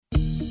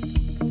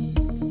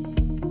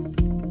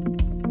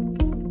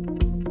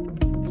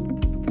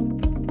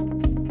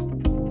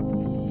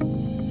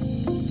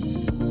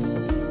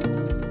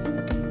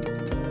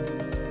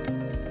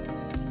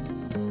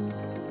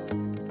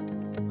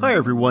Hi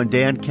everyone,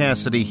 Dan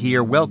Cassidy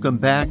here. Welcome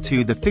back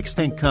to the Fixed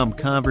Income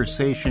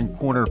Conversation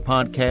Corner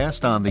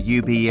podcast on the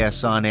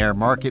UBS On Air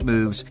Market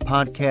Moves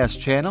podcast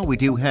channel. We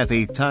do have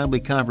a timely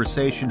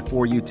conversation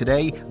for you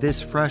today,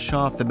 this fresh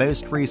off the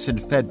most recent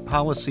Fed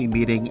policy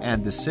meeting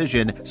and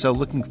decision. So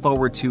looking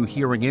forward to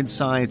hearing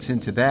insights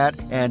into that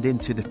and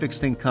into the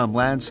fixed income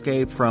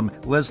landscape from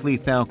Leslie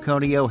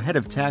Falconio, Head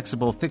of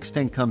Taxable Fixed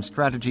Income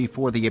Strategy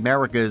for the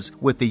Americas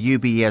with the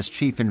UBS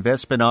Chief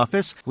Investment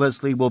Office.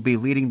 Leslie will be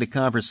leading the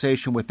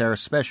conversation with our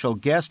special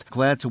guest.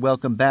 Glad to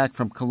welcome back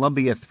from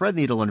Columbia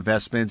Threadneedle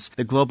Investments,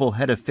 the Global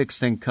Head of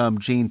Fixed Income,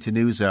 Gene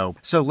Tenuzzo.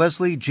 So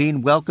Leslie,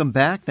 Gene, welcome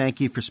back.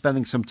 Thank you for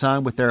spending some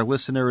time with our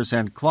listeners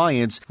and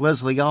clients.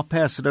 Leslie, I'll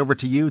pass it over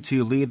to you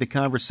to lead the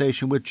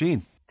conversation with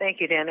Gene.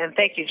 Thank you, Dan, and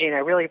thank you, Gene. I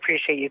really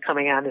appreciate you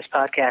coming on this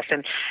podcast.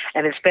 And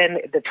it's been,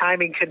 the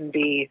timing couldn't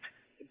be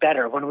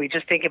better when we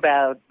just think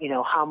about,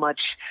 how much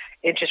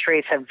interest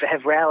rates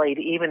have rallied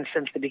even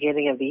since the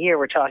beginning of the year.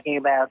 We're talking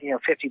about,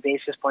 50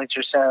 basis points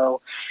or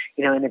so,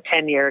 in the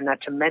 10-year, not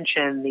to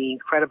mention the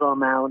incredible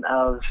amount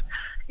of,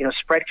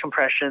 spread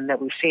compression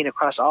that we've seen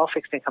across all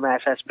fixed income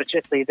assets,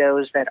 particularly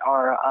those that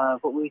are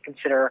what we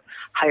consider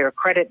higher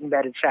credit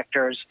embedded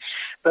sectors.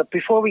 But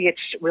before we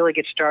really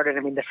get started,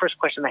 the first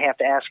question I have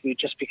to ask you,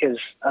 just because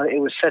it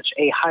was such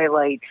a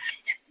highlight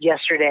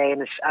yesterday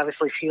and it's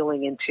obviously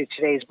fueling into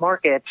today's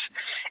markets,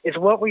 is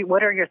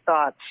what are your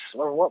thoughts,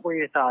 or what were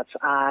your thoughts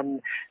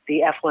on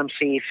the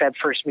FOMC Fed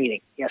first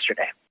meeting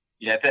yesterday?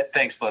 Yeah,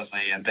 thanks,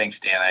 Leslie, and thanks,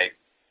 Dan.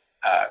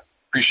 I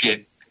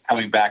appreciate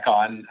coming back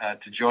on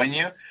to join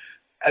you.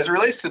 As it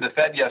relates to the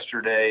Fed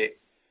yesterday,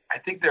 I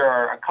think there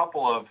are a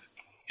couple of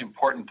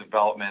important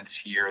developments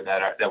here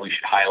that we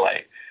should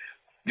highlight.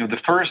 The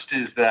first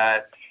is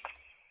that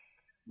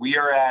we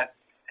are at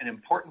an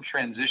important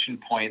transition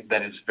point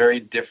that is very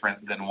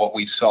different than what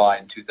we saw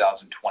in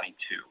 2022.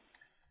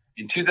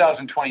 In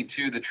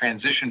 2022, the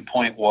transition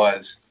point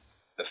was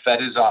the Fed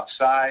is off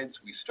sides.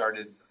 We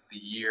started the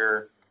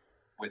year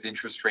with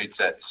interest rates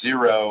at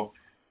zero,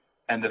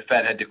 and the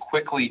Fed had to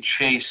quickly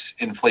chase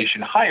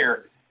inflation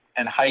higher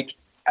and hike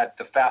at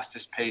the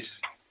fastest pace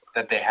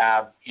that they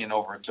have in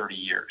over 30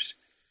 years.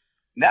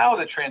 Now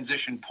the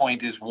transition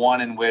point is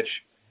one in which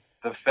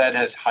the Fed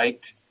has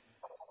hiked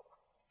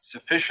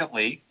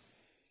sufficiently,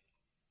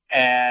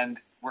 and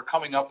we're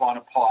coming up on a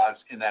pause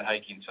in that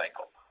hiking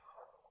cycle.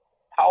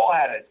 Powell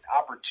had an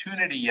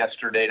opportunity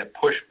yesterday to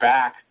push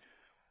back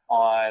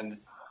on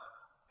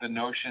the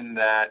notion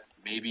that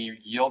maybe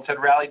yields had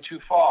rallied too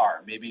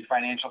far, maybe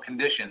financial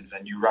conditions,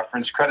 and you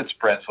referenced credit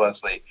spreads,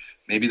 Leslie,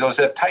 maybe those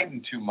have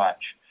tightened too much.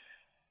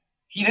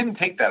 He didn't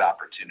take that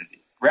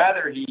opportunity.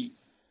 Rather, he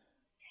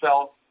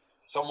felt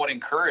somewhat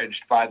encouraged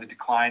by the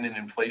decline in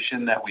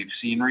inflation that we've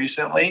seen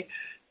recently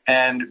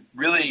and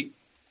really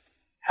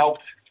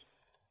helped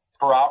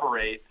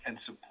corroborate and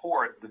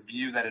support the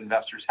view that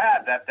investors had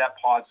that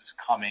pause is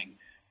coming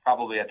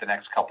probably at the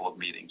next couple of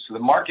meetings. So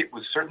the market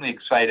was certainly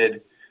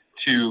excited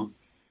to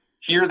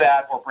hear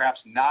that, or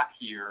perhaps not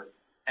hear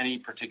any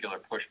particular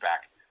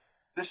pushback.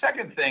 The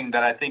second thing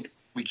that I think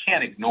we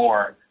can't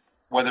ignore,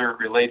 whether it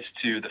relates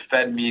to the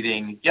Fed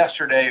meeting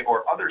yesterday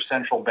or other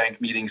central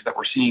bank meetings that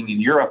we're seeing in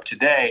Europe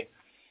today,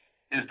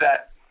 is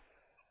that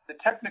the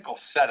technical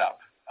setup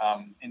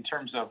in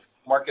terms of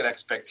market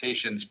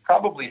expectations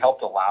probably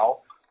helped allow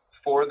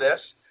for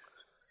this.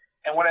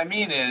 And what I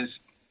mean is,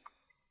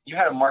 you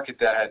had a market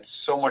that had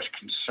so much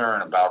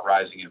concern about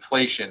rising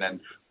inflation and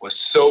was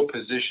so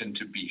positioned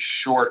to be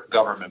short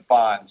government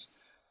bonds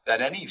that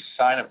any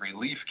sign of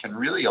relief can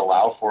really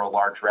allow for a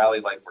large rally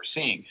like we're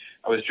seeing.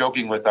 I was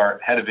joking with our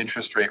head of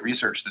interest rate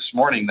research this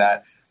morning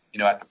that,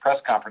 at the press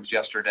conference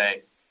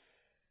yesterday,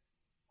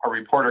 a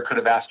reporter could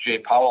have asked Jay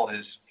Powell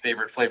his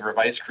favorite flavor of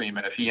ice cream,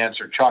 and if he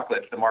answered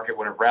chocolate, the market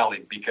would have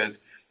rallied, because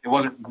it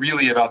wasn't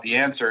really about the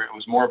answer. It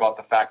was more about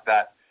the fact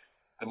that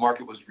the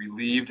market was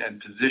relieved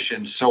and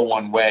positioned so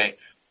one way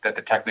that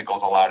the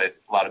technicals allowed it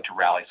to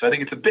rally. So I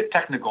think it's a bit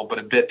technical, but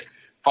a bit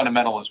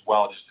fundamental as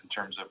well, just in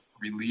terms of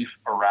relief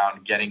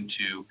around getting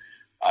to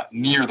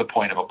near the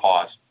point of a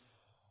pause.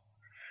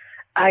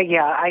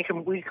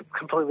 We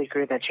completely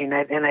agree with that, Gene.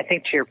 And I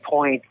think to your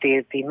point,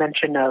 the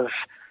mention of,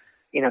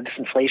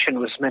 disinflation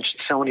was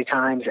mentioned so many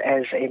times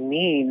as a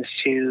means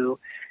to,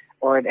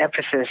 or an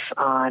emphasis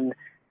on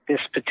this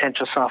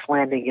potential soft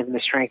landing given the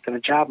strength of the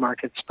job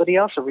markets. But he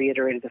also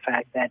reiterated the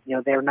fact that,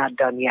 they're not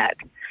done yet.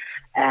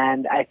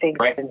 And I think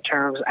right. in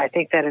terms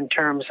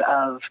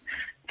of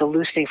the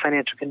loosening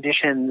financial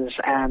conditions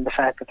and the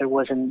fact that there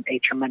wasn't a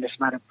tremendous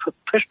amount of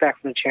pushback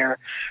from the chair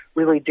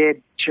really did,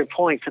 to your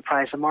point,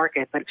 surprise the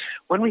market. But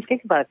when we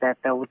think about that,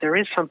 though, there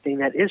is something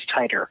that is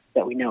tighter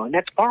that we know, and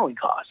that's borrowing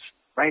costs,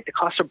 right? The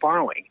cost of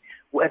borrowing,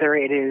 whether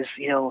it is,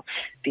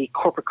 the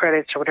corporate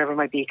credits or whatever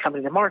might be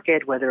coming to the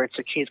market, whether it's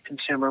a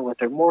consumer with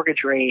their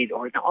mortgage rate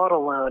or an auto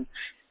loan,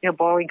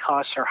 borrowing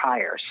costs are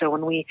higher. So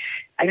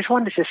I just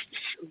wanted to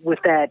with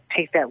that,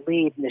 take that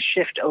lead and the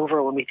shift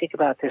over when we think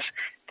about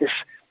this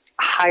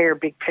higher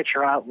big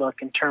picture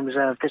outlook in terms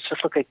of, let's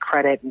just look at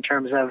credit in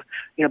terms of,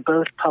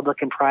 both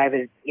public and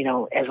private,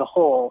 as a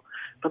whole.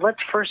 But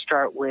let's first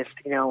start with,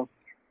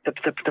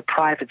 the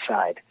private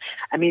side.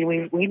 I mean,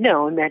 we've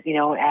known that,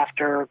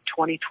 after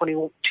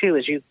 2022,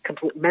 as you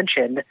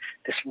mentioned,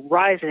 this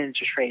rise in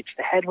interest rates,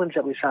 the headwinds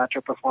that we saw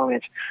to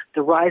performance,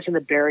 the rise in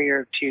the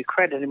barrier to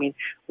credit. I mean,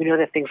 we know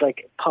that things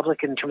like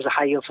public in terms of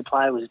high yield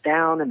supply was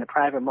down, and the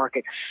private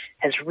market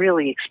has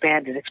really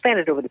expanded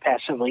over the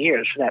past several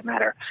years, for that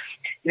matter.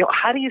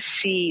 How do you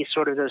see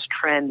sort of those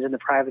trends in the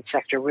private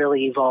sector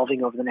really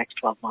evolving over the next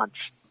 12 months?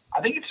 I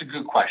think it's a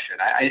good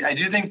question. I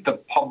do think the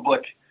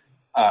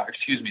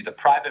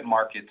private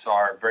markets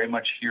are very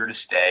much here to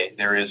stay.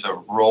 There is a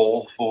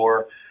role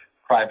for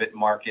private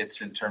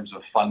markets in terms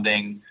of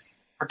funding,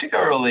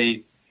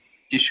 particularly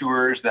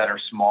issuers that are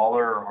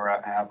smaller or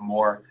have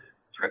more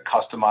sort of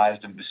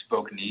customized and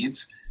bespoke needs.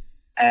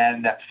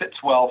 And that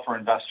fits well for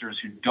investors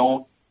who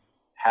don't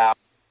have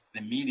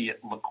an immediate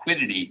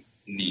liquidity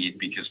need,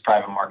 because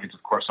private markets,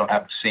 of course, don't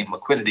have the same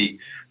liquidity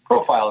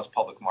profile as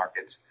public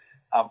markets.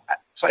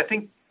 So I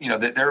think,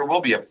 that there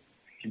will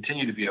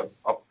continue to be a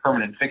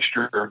permanent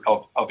fixture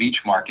of each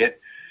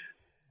market.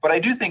 But I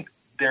do think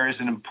there is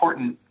an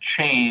important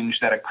change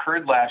that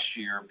occurred last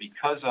year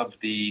because of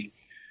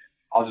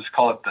I'll just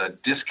call it the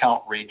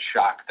discount rate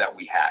shock that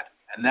we had.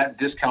 And that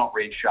discount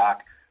rate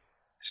shock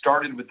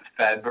started with the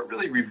Fed, but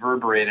really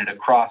reverberated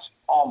across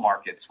all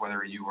markets,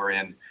 whether you were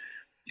in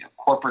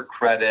corporate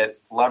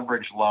credit,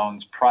 leverage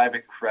loans,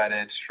 private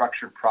credit,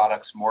 structured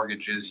products,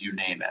 mortgages, you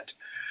name it.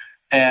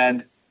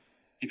 And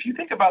if you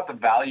think about the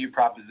value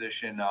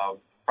proposition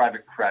of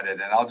private credit,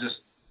 and I'll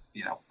just,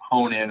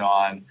 hone in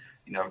on,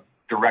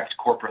 direct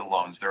corporate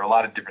loans. There are a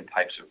lot of different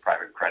types of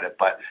private credit,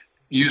 but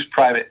use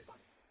private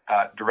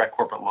direct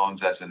corporate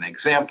loans as an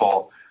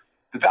example.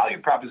 The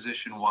value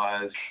proposition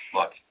was,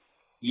 look,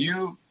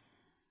 you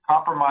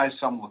compromise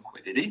some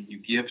liquidity, you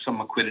give some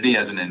liquidity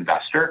as an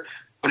investor,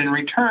 but in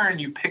return,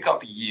 you pick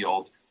up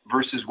yield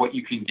versus what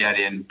you can get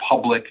in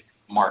public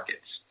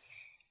markets.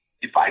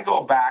 If I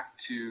go back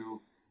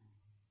to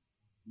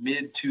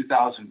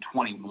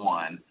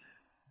mid-2021,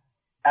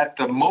 at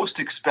the most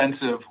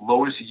expensive,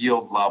 lowest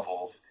yield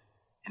levels,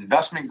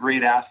 investment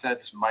grade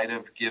assets might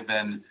have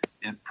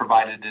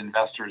provided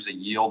investors a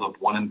yield of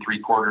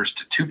 1.75%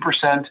 to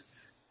 2%.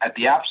 At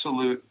the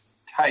absolute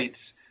tights,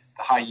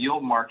 the high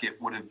yield market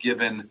would have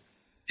given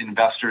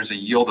investors a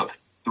yield of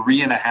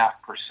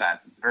 3.5%.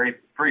 Very,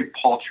 very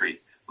paltry.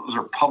 Those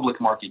are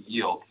public market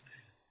yields.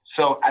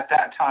 So at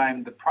that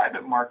time, the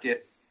private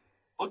market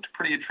looked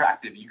pretty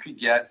attractive. You could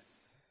get,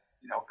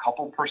 a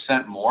couple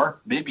percent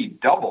more, maybe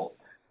double,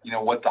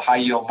 what the high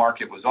yield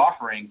market was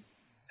offering.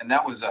 And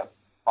that was a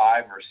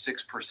 5 or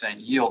 6%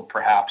 yield,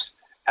 perhaps,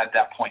 at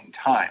that point in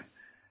time.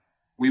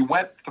 We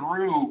went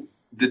through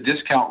the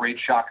discount rate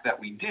shock that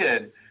we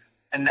did,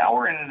 and now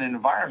we're in an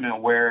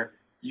environment where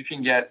you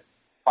can get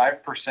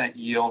 5%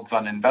 yields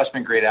on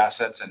investment grade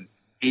assets and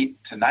 8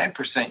 to 9%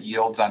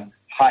 yields on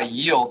high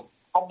yield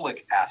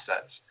public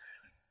assets.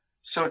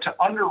 So to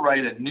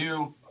underwrite a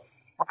new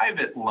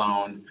private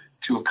loan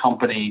to a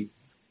company,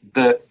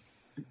 the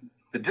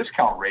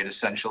discount rate,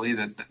 essentially,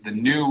 the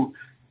new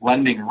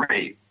lending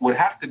rate would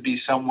have to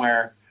be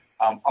somewhere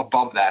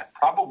above that,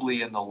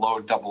 probably in the low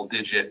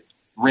double-digit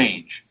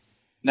range.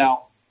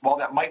 Now, while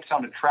that might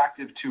sound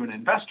attractive to an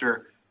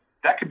investor,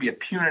 that could be a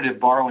punitive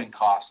borrowing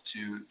cost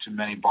to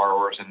many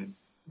borrowers and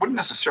wouldn't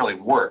necessarily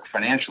work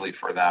financially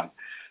for them.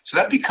 So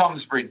that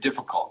becomes very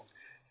difficult.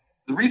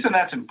 The reason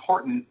that's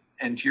important,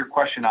 and to your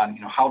question on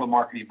how the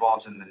market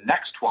evolves in the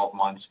next 12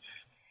 months,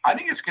 I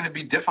think it's going to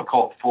be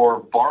difficult for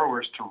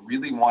borrowers to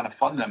really want to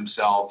fund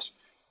themselves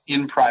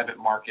in private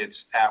markets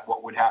at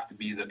what would have to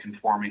be the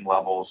conforming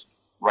levels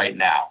right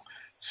now.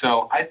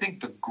 So I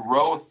think the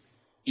growth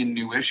in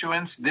new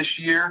issuance this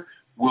year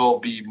will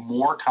be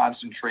more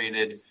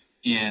concentrated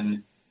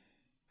in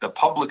the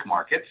public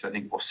markets. I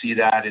think we'll see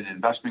that in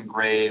investment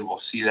grade.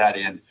 We'll see that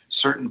in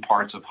certain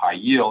parts of high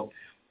yield.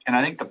 And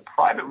I think the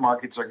private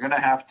markets are going to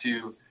have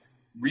to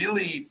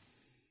really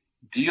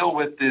deal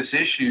with this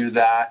issue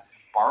that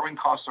borrowing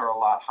costs are a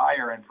lot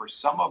higher. And for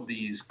some of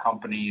these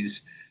companies,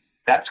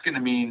 that's going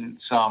to mean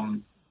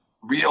some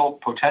real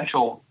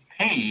potential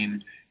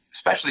pain,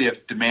 especially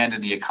if demand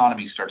in the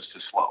economy starts to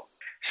slow.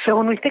 So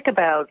when we think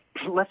about,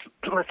 let's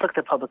look at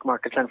the public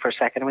markets then for a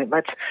second. I mean,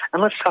 let's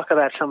talk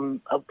about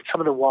some of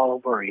the wall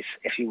of worries,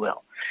 if you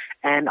will.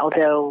 And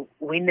although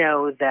we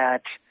know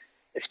that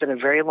it's been a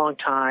very long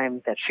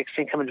time that fixed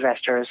income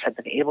investors have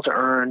been able to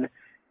earn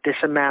this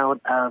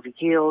amount of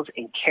yield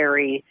and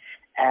carry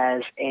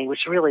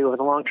which really over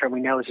the long term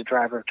we know is a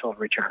driver of total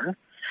return.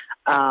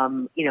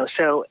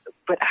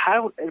 But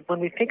when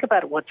we think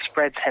about what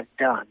spreads have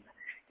done,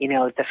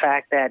 the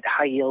fact that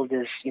high yield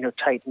is,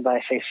 tightened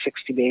by, say,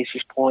 60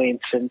 basis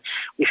points, and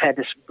we've had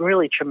this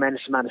really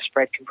tremendous amount of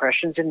spread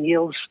compressions, and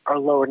yields are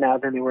lower now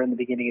than they were in the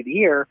beginning of the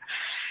year.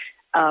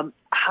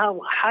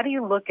 How do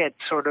you look at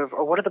or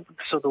what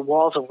are the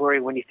walls of worry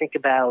when you think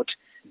about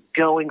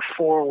going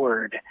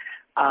forward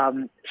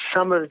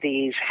some of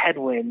these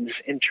headwinds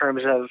in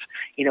terms of,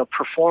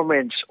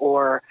 performance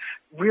or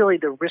really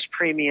the risk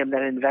premium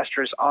that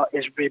investors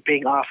is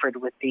being offered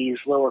with these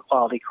lower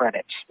quality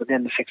credits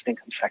within the fixed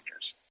income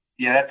sectors?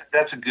 Yeah,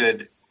 that's a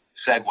good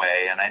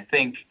segue. And I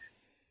think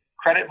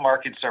credit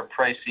markets are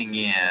pricing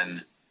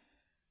in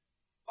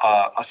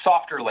a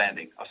softer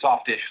landing, a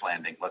softish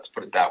landing, let's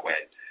put it that way.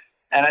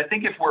 And I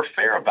think if we're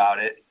fair about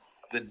it,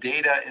 the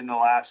data in the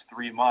last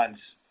 3 months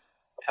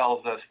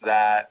tells us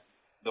that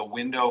the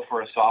window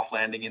for a soft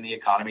landing in the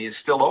economy is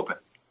still open.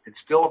 It's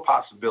still a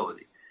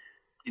possibility.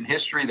 In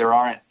history, there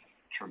aren't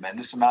a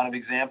tremendous amount of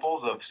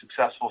examples of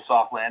successful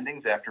soft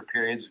landings after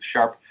periods of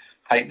sharp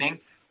tightening,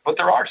 but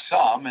there are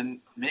some, and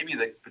maybe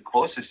the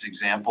closest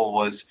example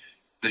was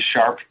the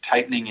sharp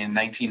tightening in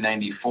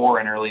 1994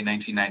 and early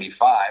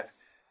 1995,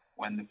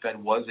 when the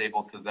Fed was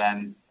able to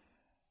then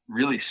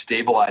really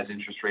stabilize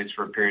interest rates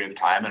for a period of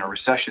time, and a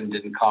recession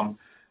didn't come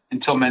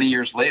until many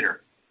years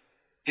later.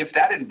 If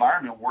that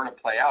environment were to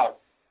play out,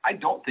 I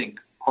don't think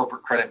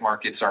corporate credit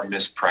markets are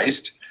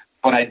mispriced,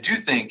 but I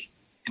do think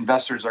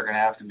investors are going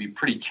to have to be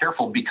pretty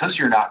careful because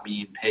you're not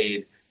being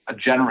paid a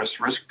generous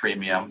risk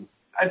premium.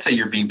 I'd say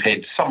you're being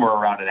paid somewhere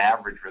around an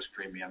average risk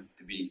premium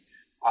to be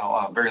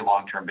on a very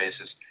long-term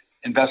basis.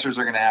 Investors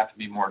are going to have to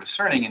be more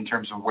discerning in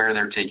terms of where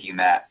they're taking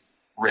that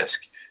risk.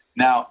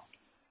 Now,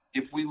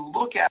 if we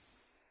look at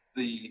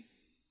the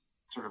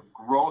sort of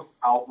growth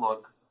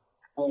outlook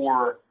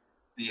for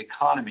the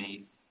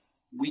economy,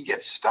 we get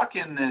stuck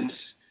in this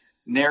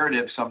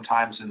narrative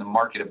sometimes in the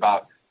market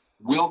about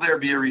will there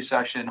be a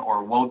recession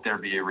or won't there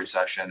be a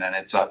recession? And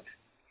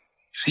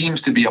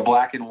seems to be a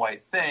black and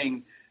white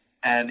thing.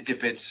 And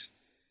if it's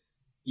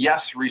yes,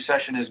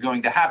 recession is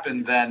going to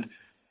happen, then,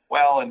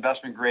 well,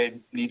 investment grade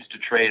needs to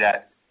trade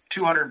at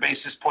 200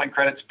 basis point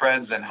credit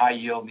spreads and high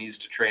yield needs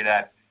to trade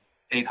at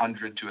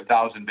 800 to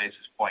 1,000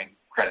 basis point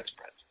credit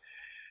spreads.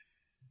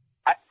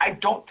 I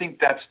don't think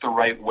that's the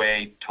right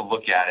way to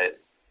look at it.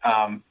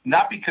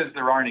 Not because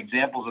there aren't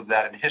examples of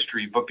that in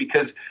history, but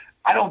because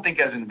I don't think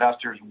as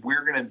investors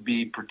we're going to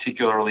be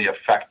particularly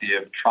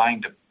effective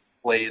trying to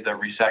play the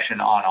recession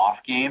on-off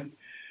game.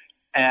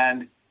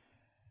 And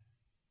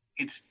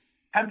it's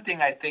tempting,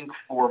 I think,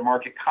 for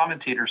market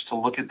commentators to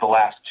look at the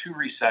last two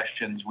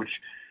recessions, which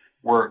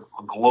were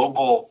a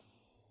global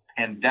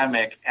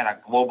pandemic and a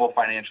global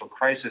financial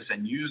crisis,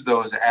 and use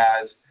those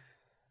as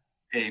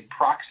a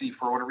proxy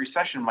for what a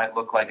recession might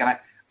look like. And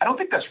I don't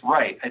think that's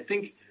right. I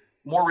think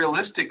more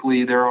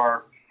realistically, there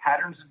are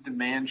patterns of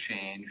demand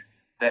change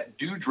that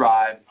do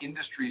drive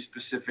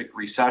industry-specific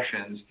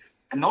recessions,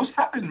 and those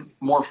happen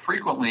more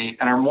frequently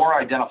and are more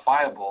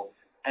identifiable.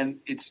 And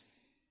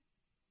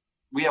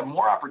we have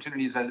more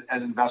opportunities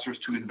as investors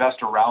to invest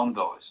around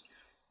those.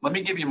 Let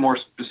me give you a more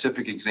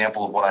specific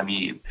example of what I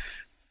mean.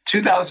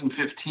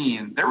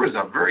 2015, there was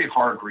a very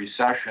hard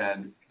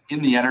recession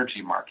in the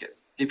energy market.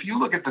 If you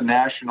look at the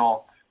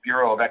National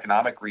Bureau of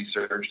Economic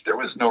Research, there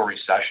was no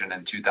recession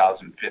in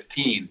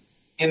 2015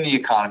 in the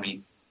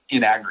economy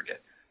in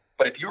aggregate.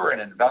 But if you were an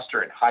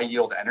investor in high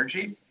yield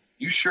energy,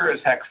 you sure as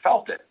heck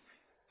felt it.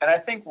 And I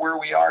think where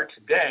we are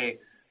today,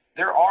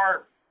 there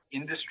are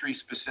industry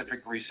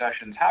specific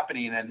recessions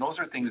happening, and those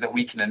are things that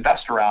we can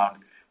invest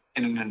around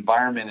in an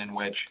environment in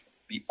which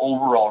the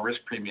overall risk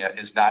premium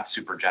is not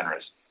super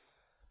generous.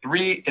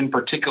 Three in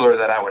particular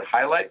that I would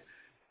highlight.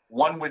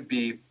 One would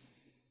be,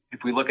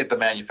 if we look at the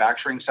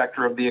manufacturing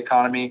sector of the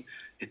economy,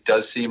 it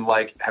does seem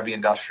like heavy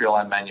industrial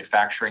and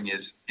manufacturing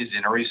is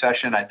in a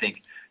recession. I think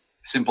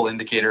simple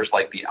indicators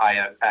like the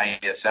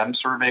ISM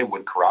survey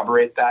would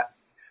corroborate that.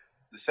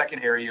 The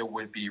second area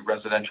would be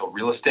residential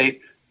real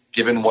estate.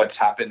 Given what's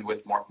happened with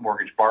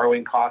mortgage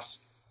borrowing costs,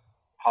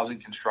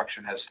 housing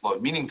construction has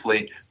slowed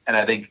meaningfully, and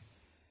I think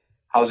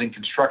housing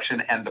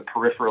construction and the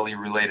peripherally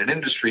related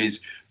industries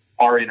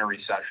are in a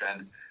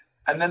recession.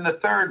 And then the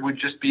third would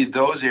just be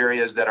those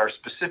areas that are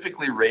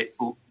specifically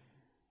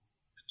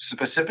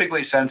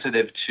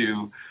sensitive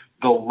to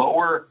the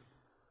lower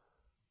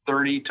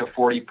 30 to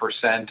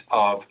 40%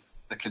 of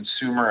the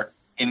consumer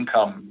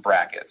income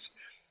brackets.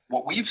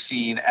 What we've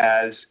seen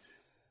as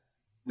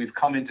we've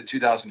come into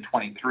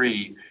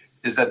 2023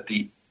 is that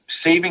the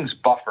savings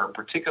buffer,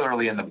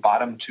 particularly in the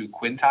bottom two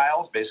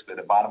quintiles, basically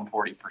the bottom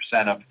 40%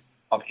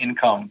 of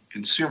income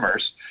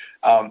consumers,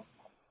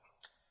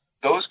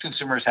 those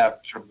consumers have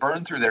sort of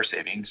burned through their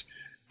savings.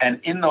 And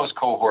in those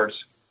cohorts,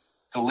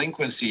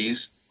 delinquencies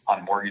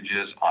on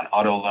mortgages, on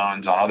auto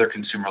loans, on other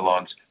consumer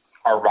loans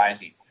are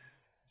rising.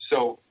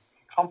 So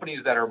companies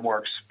that are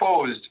more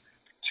exposed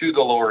to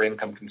the lower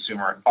income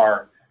consumer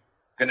are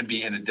going to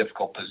be in a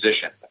difficult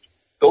position.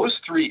 Those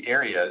three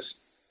areas,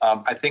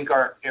 I think,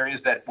 are areas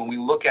that when we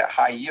look at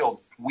high yield,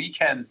 we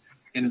can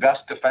invest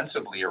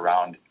defensively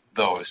around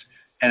those.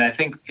 And I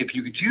think if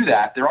you do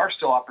that, there are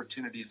still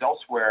opportunities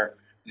elsewhere,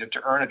 to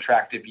earn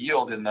attractive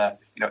yield in the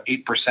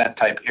 8%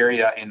 type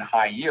area in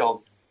high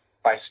yield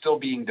by still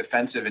being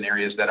defensive in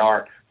areas that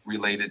are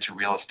related to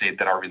real estate,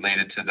 that are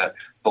related to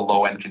the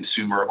low end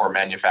consumer or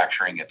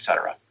manufacturing, et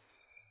cetera.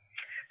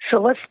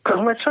 So let's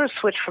sort of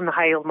switch from the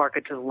high yield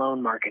market to the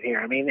loan market here.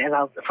 I mean, and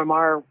from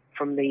our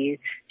from the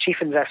chief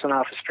investment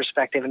office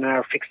perspective in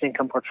our fixed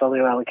income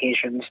portfolio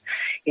allocations,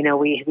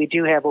 we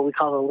do have what we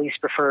call the least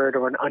preferred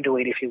or an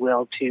underweight, if you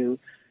will, to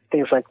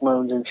things like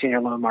loans and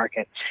senior loan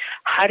market.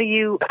 How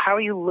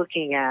are you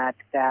looking at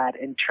that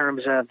in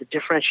terms of the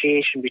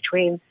differentiation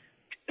between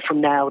from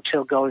now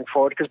till going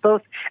forward? Because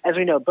both, as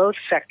we know, both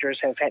sectors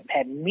have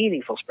had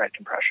meaningful spread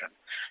compression,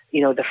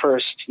 the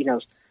first,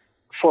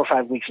 4 or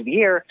 5 weeks of the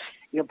year.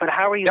 But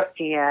how are you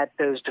looking at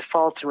those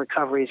defaults and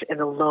recoveries in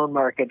the loan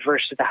market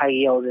versus the high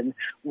yield, and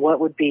what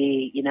would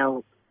be,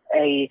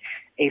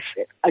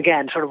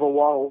 again, sort of a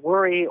wall of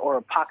worry or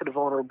a pocket of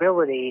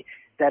vulnerability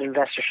that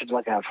investors should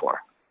look out for?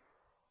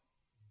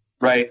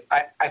 Right.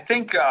 I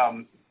think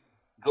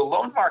the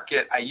loan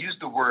market, I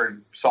used the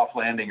word soft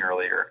landing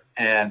earlier,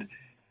 and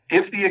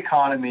if the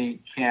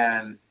economy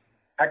can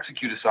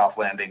execute a soft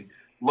landing,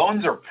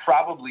 loans are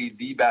probably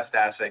the best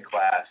asset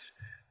class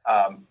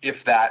if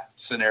that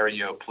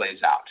scenario plays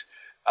out.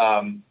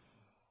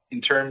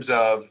 In terms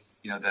of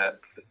the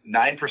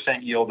 9%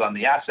 yield on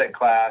the asset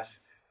class,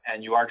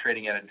 and you are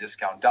trading at a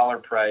discount dollar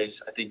price,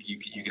 I think you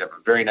could have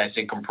a very nice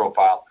income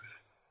profile.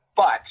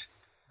 But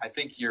I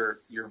think you're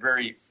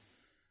very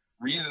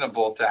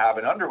reasonable to have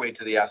an underweight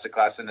to the asset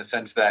class in the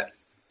sense that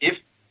if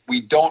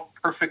we don't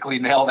perfectly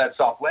nail that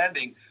soft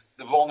landing,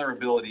 the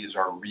vulnerabilities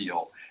are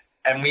real.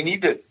 And we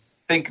need to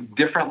think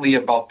differently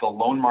about the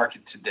loan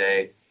market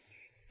today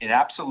in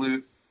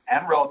absolute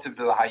and relative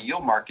to the high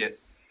yield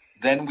market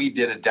than we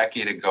did a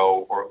decade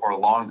ago or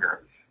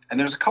longer. And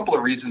there's a couple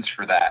of reasons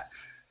for that.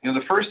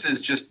 The first is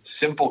just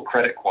simple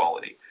credit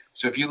quality.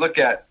 So if you look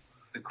at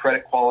the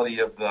credit quality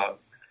of the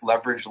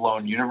leveraged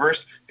loan universe,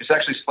 it's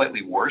actually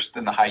slightly worse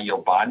than the high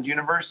yield bond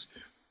universe.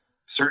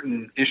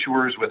 Certain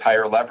issuers with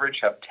higher leverage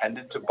have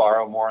tended to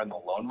borrow more in the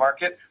loan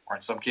market, or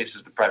in some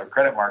cases the private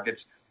credit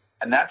markets.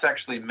 And that's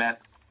actually meant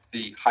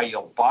the high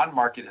yield bond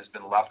market has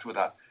been left with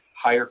a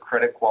higher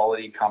credit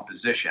quality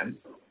composition.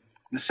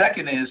 And the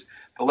second is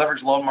the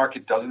leveraged loan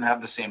market doesn't have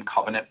the same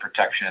covenant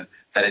protection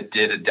that it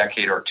did a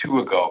decade or two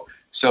ago.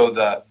 So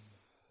the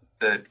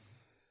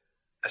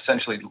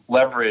essentially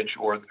leverage,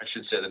 or I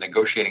should say the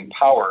negotiating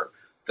power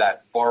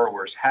that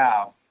borrowers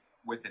have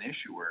with an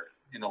issuer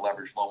in the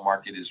leveraged loan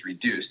market is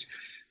reduced.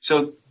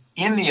 So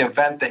in the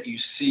event that you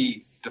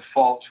see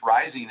defaults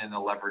rising in the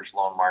leveraged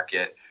loan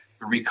market,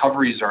 the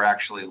recoveries are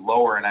actually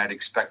lower, and I'd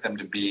expect them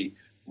to be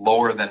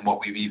lower than what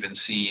we've even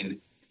seen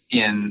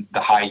in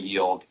the high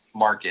yield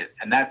market.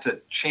 And that's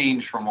a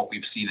change from what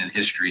we've seen in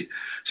history.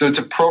 So it's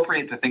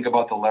appropriate to think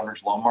about the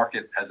leveraged loan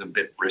market as a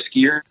bit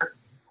riskier,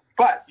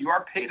 but you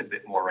are paid a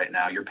bit more right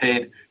now. You're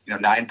paid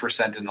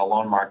 9% in the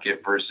loan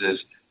market versus,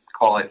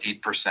 call it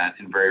 8%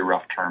 in very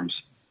rough terms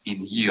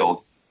in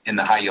yield in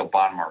the high yield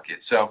bond market.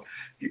 So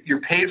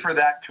you're paid for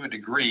that to a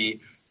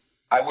degree.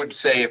 I would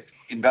say if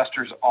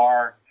investors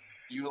are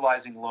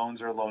utilizing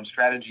loans or loan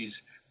strategies,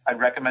 I'd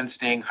recommend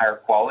staying higher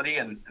quality.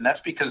 And that's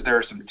because there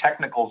are some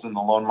technicals in the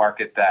loan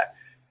market that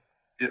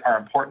are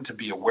important to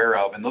be aware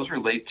of. And those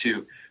relate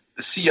to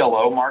the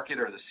CLO market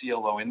or the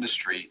CLO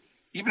industry.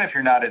 Even if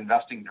you're not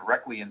investing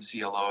directly in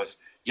CLOs,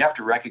 you have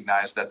to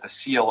recognize that the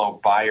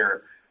CLO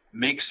buyer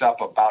makes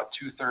up about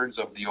 2/3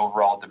 of the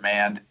overall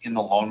demand in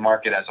the loan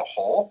market as a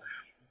whole.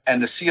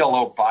 And the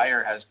CLO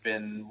buyer has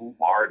been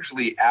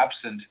largely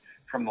absent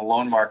from the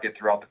loan market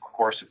throughout the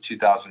course of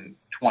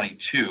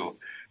 2022.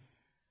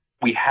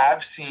 We have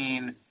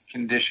seen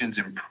conditions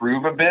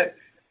improve a bit.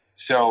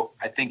 So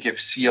I think if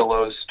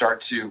CLOs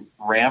start to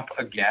ramp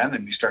again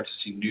and we start to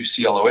see new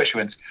CLO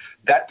issuance,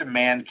 that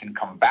demand can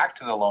come back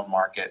to the loan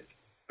market.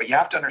 But you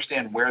have to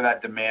understand where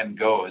that demand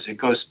goes. It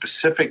goes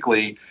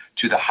specifically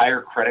to the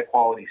higher credit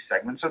quality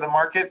segments of the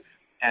market.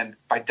 And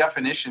by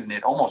definition,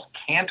 it almost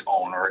can't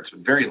own, or it's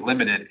very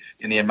limited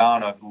in the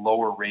amount of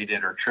lower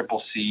rated or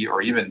CCC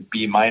or even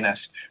B-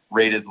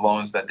 rated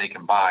loans that they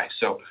can buy.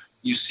 So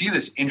you see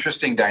this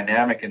interesting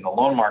dynamic in the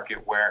loan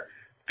market where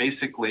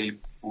basically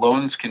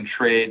loans can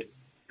trade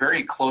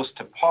very close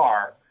to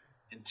par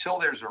until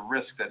there's a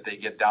risk that they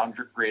get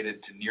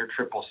downgraded to near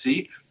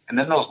CCC. And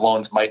then those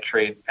loans might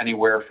trade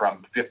anywhere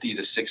from 50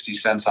 to 60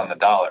 cents on the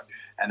dollar.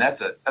 And that's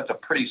a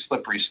pretty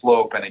slippery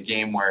slope and a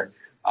game where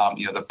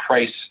the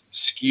price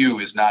skew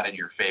is not in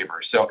your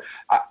favor. So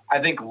I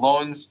think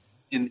loans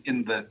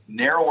in the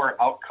narrower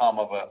outcome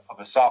of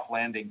a soft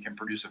landing can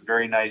produce a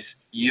very nice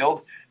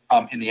yield.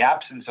 In the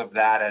absence of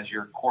that as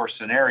your core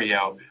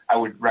scenario, I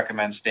would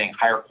recommend staying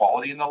higher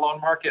quality in the loan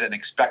market and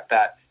expect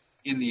that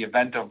in the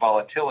event of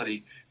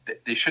volatility,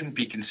 they shouldn't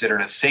be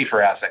considered a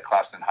safer asset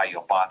class than high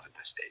yield bonds at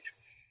this stage.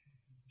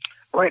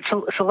 Right.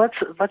 So let's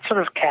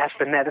sort of cast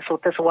the net.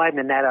 Let's widen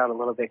the net out a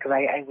little bit, because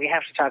we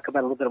have to talk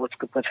about a little bit of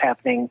what's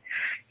happening,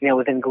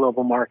 within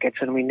global markets.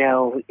 And we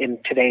know in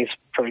today's,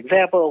 for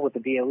example, with the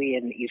BOE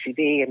and the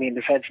ECB,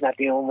 the Fed's not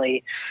the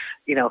only,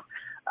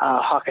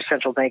 hawkish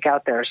central bank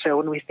out there. So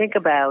when we think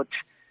about,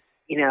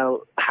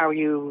 how are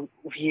you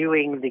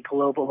viewing the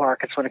global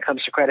markets when it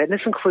comes to credit? And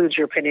this includes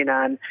your opinion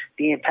on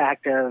the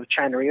impact of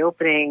China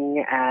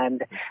reopening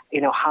and,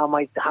 how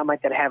might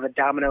that have a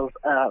domino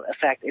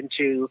effect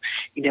into,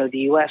 the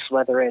U.S.,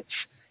 whether it's,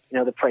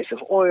 the price of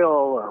oil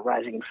or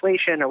rising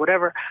inflation or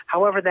whatever,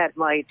 however that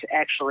might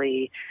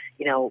actually,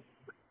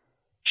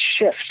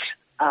 shift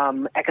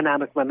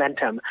economic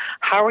momentum.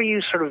 How are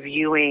you sort of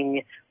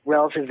viewing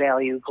relative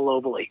value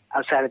globally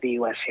outside of the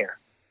U.S. here?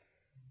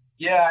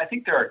 Yeah, I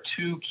think there are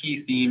two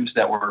key themes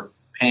that we're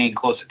paying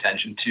close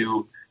attention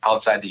to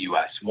outside the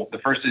U.S. Well, the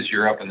first is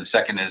Europe, and the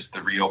second is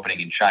the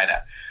reopening in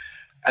China.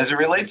 As it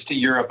relates to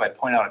Europe, I'd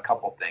point out a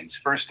couple things.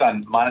 First,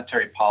 on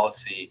monetary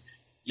policy,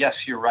 yes,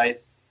 you're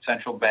right.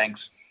 Central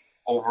banks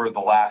over the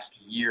last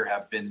year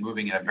have been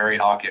moving in a very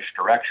hawkish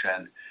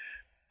direction.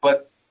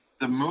 But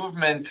the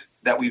movement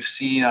that we've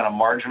seen on a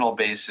marginal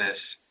basis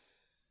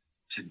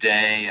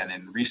today and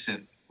in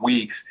recent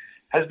weeks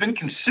has been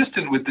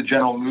consistent with the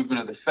general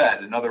movement of the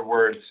Fed. In other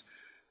words,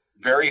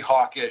 very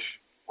hawkish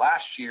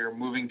last year,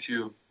 moving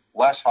to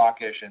less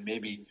hawkish and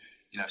maybe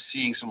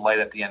seeing some light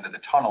at the end of the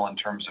tunnel in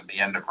terms of the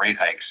end of rate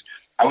hikes.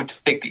 I would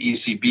take the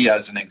ECB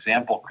as an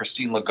example.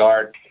 Christine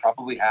Lagarde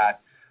probably had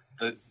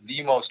the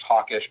most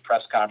hawkish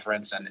press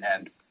conference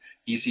and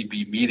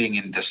ECB meeting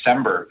in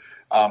December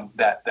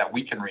that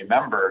we can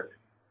remember.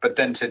 But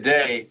then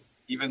today,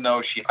 even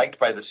though she hiked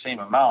by the same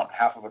amount,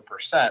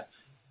 0.5%,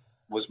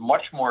 was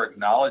much more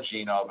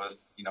acknowledging of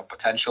a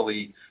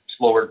potentially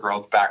slower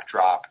growth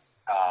backdrop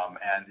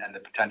and the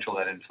potential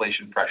that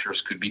inflation pressures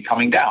could be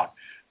coming down.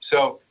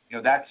 So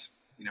that's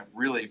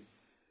really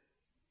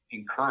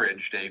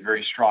encouraged a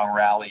very strong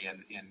rally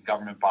in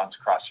government bonds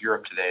across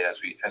Europe today as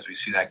we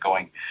see that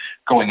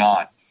going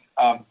on.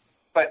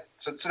 But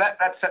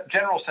that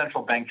general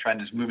central bank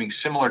trend is moving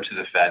similar to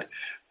the Fed.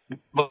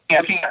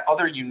 Looking at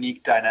other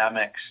unique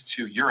dynamics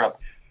to Europe,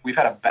 we've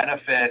had a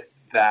benefit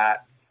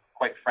that,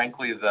 quite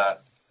frankly, the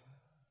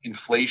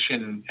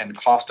inflation and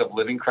cost of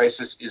living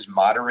crisis is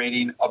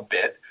moderating a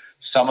bit.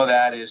 Some of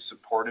that is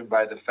supported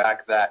by the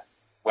fact that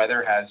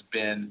weather has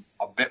been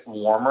a bit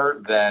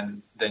warmer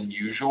than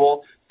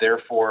usual.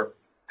 Therefore,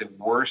 the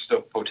worst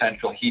of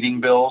potential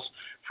heating bills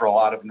for a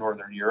lot of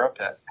Northern Europe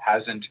that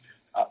hasn't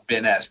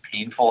been as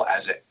painful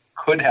as it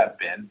could have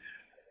been.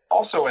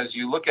 Also, as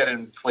you look at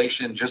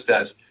inflation, just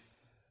as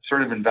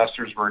sort of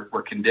investors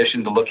were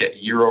conditioned to look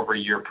at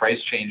year-over-year price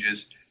changes,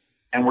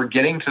 and we're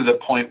getting to the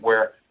point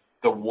where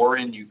the war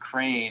in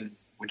Ukraine,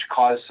 which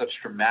caused such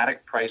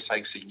dramatic price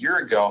hikes a year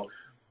ago,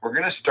 we're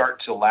going to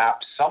start to lap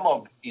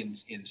in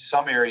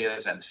some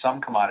areas and some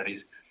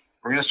commodities.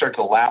 We're going to start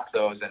to lap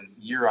those, and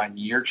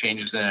year-on-year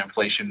changes in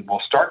inflation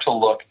will start to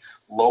look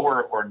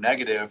lower or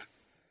negative,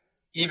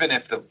 even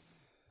if the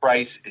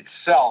price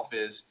itself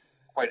is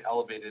quite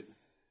elevated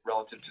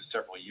relative to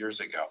several years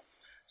ago.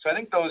 So I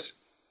think those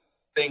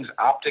things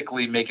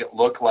optically make it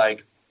look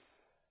like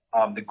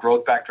the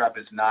growth backdrop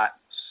is not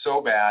so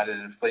bad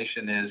and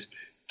inflation is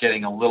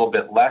getting a little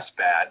bit less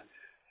bad.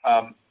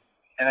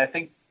 And I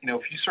think,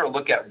 if you sort of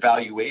look at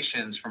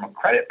valuations from a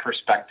credit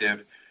perspective,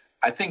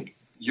 I think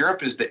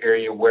Europe is the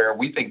area where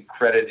we think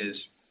credit is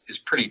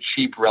pretty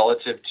cheap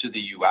relative to the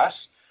U.S.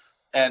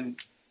 And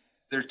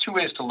there's two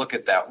ways to look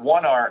at that.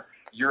 One are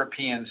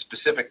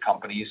European-specific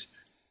companies.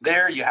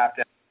 There you have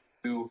to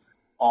do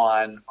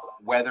on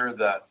whether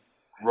the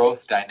growth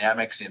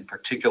dynamics in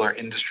particular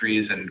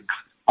industries and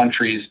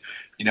countries,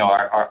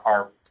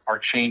 are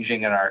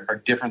changing and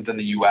are different than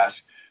the U.S.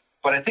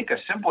 But I think a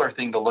simpler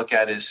thing to look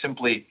at is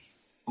simply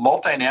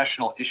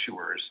multinational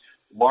issuers,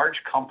 large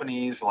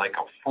companies like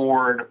a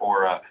Ford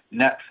or a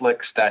Netflix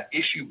that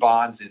issue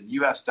bonds in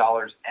U.S.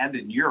 dollars and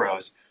in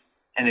euros.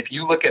 And if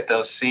you look at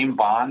those same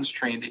bonds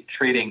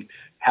trading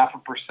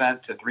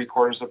 0.5% to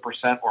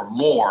 0.75% or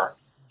more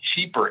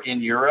cheaper in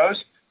euros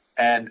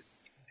and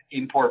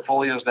in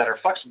portfolios that are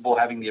flexible,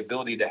 having the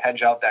ability to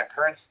hedge out that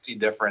currency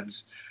difference,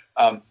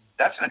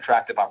 that's an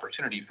attractive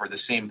opportunity for the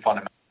same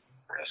fundamental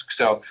risk.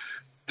 So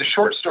the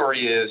short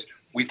story is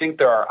we think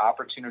there are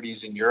opportunities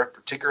in Europe,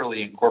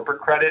 particularly in corporate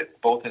credit,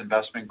 both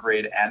investment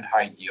grade and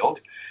high yield.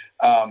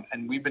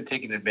 And we've been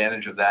taking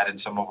advantage of that in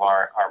some of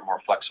our more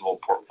flexible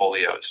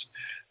portfolios.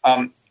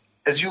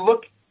 As you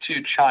look to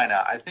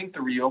China, I think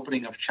the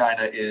reopening of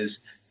China is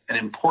an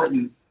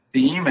important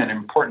theme and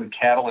important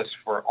catalyst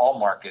for all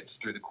markets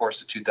through the course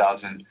of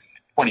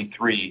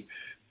 2023.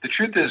 The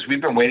truth is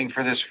we've been waiting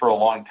for this for a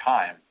long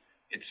time.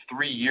 It's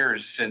 3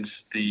 years since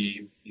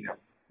the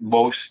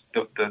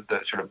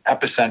sort of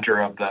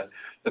epicenter of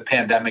the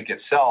pandemic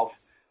itself.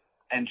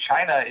 And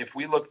China, if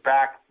we look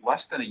back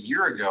less than a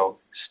year ago,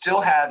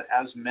 still had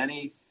as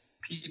many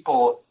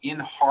people in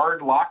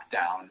hard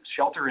lockdown,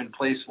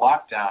 shelter-in-place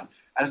lockdown,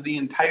 as the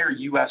entire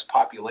U.S.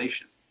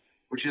 population,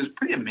 which is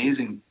pretty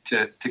amazing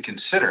to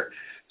consider.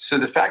 So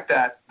the fact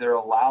that they're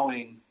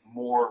allowing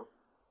more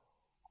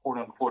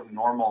quote-unquote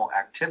normal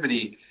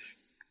activity,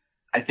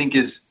 I think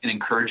is an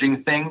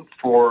encouraging thing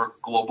for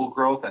global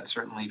growth and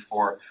certainly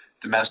for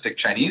domestic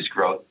Chinese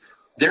growth.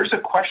 There's a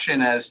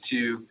question as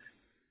to,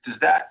 does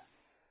that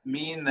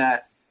mean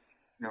that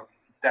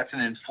that's an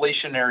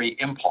inflationary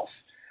impulse?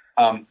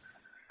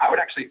 I would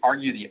actually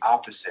argue the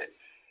opposite.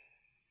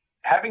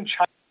 Having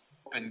China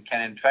open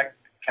can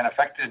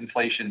affect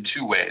inflation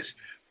two ways.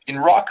 In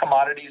raw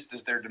commodities,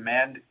 does their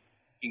demand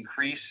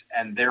increase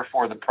and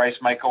therefore the price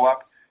might go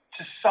up?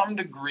 To some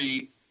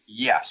degree,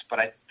 yes, but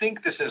I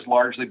think this has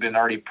largely been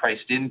already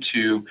priced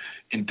into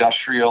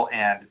industrial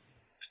and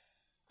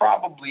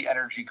probably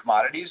energy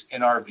commodities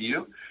in our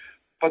view.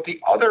 But the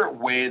other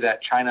way that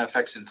China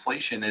affects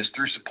inflation is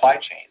through supply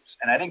chains.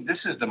 And I think this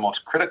is the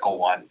most critical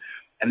one.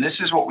 And this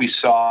is what we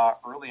saw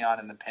early on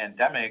in the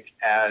pandemic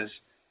as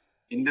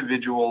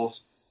individuals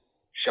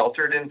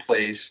sheltered in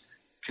place,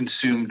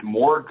 consumed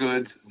more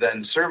goods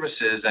than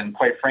services, and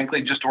quite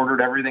frankly, just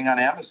ordered everything on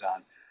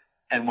Amazon.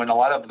 And when a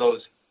lot of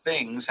those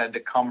things had to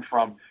come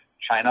from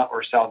China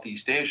or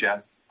Southeast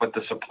Asia, but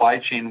the supply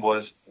chain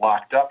was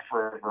locked up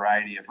for a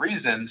variety of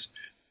reasons,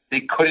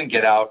 they couldn't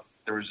get out.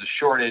 There was a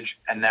shortage,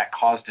 and that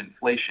caused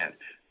inflation.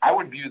 I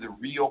would view the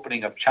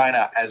reopening of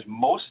China as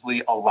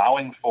mostly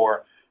allowing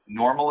for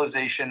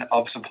normalization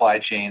of supply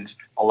chains,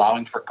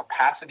 allowing for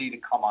capacity to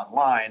come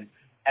online,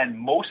 and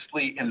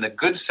mostly in the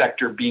goods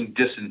sector being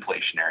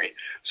disinflationary.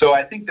 So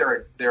I think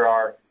there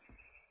are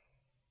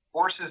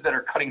forces that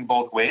are cutting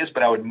both ways,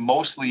 but I would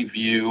mostly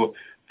view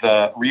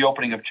the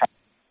reopening of China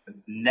as a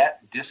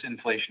net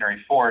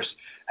disinflationary force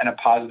and a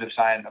positive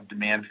sign of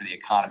demand for the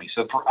economy.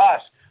 So for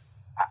us,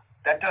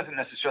 that doesn't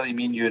necessarily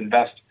mean you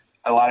invest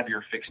a lot of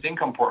your fixed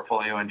income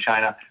portfolio in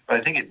China, but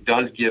I think it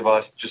does give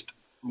us just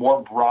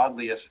more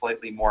broadly a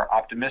slightly more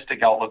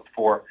optimistic outlook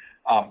for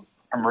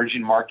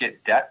emerging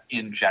market debt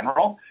in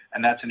general.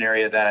 And that's an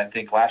area that I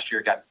think last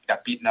year got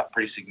beaten up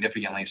pretty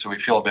significantly. So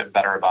we feel a bit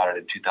better about it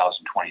in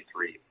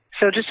 2023.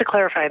 So just to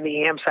clarify on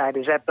the EM side,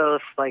 is that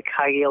both like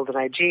high yield and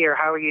IG, or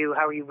how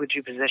would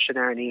you position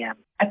there in EM?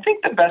 I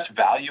think the best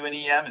value in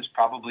EM is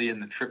probably in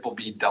the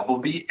BBB,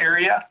 BB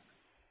area.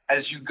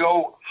 As you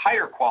go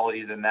higher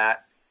quality than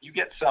that, you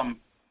get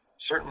some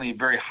certainly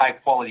very high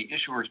quality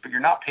issuers, but you're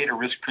not paid a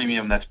risk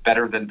premium that's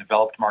better than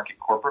developed market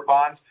corporate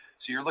bonds.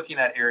 So you're looking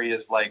at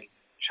areas like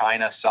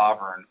China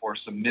sovereign or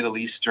some Middle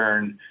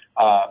Eastern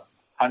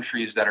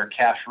countries that are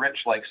cash rich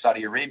like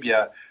Saudi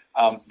Arabia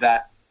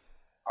that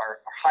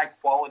are high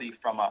quality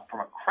from a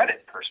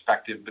credit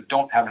perspective, but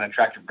don't have an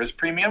attractive risk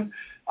premium.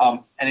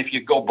 And if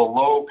you go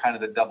below kind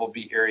of the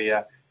BB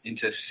area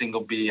into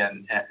single B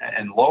and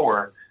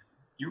lower,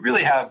 you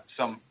really have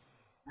some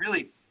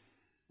really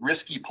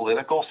risky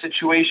political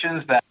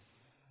situations that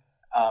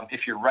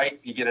if you're right,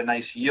 you get a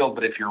nice yield,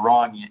 but if you're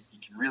wrong, you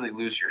can really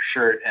lose your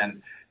shirt.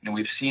 And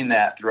we've seen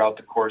that throughout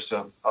the course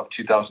of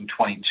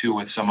 2022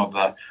 with some of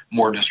the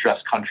more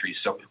distressed countries.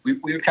 So we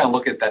would kind of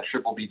look at that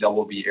BBB,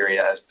 BB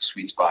area as the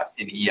sweet spot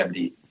in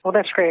EMD. Well,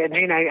 that's great. And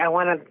Gene, I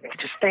want to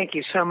just thank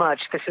you so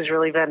much. This has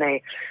really been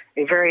a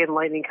very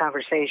enlightening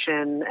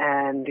conversation,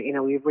 and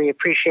we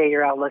appreciate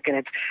your outlook, and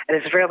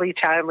it's fairly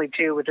timely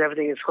too with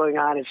everything that's going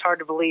on. It's hard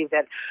to believe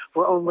that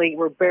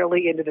we're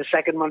barely into the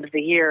second month of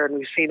the year, and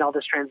we've seen all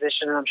this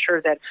transition. And I'm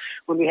sure that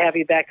when we have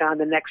you back on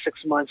the next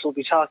 6 months, we'll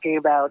be talking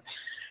about,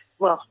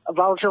 well,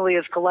 volatility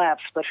has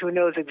collapsed, but who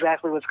knows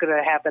exactly what's going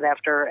to happen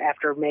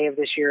after May of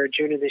this year or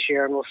June of this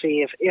year, and we'll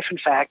see if in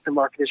fact the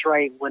market is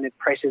right when it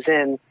prices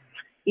in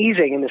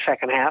easing in the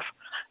second half.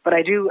 But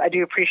I do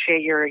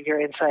appreciate your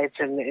insights,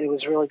 and it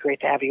was really great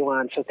to have you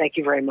on. So thank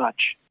you very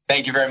much.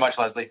 Thank you very much,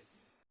 Leslie.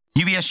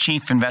 UBS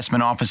Chief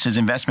Investment Office's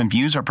investment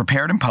views are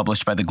prepared and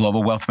published by the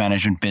global wealth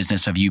management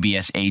business of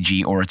UBS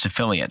AG or its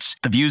affiliates.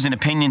 The views and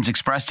opinions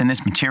expressed in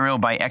this material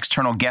by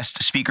external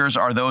guest speakers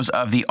are those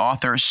of the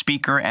author,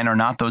 speaker, and are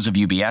not those of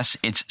UBS,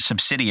 its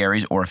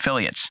subsidiaries, or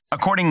affiliates.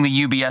 Accordingly,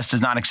 UBS does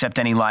not accept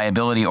any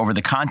liability over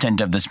the content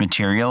of this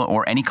material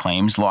or any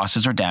claims,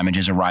 losses, or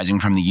damages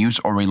arising from the use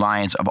or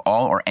reliance of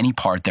all or any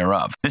part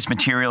thereof. This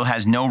material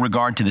has no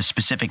regard to the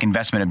specific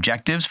investment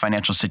objectives,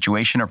 financial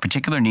situation, or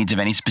particular needs of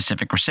any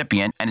specific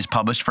recipient and is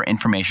published for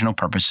informational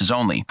purposes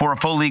only. For a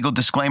full legal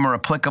disclaimer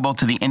applicable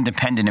to the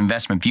independent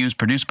investment views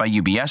produced by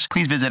UBS,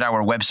 please visit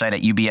our website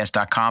at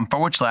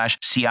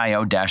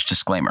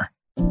ubs.com/CIO-disclaimer.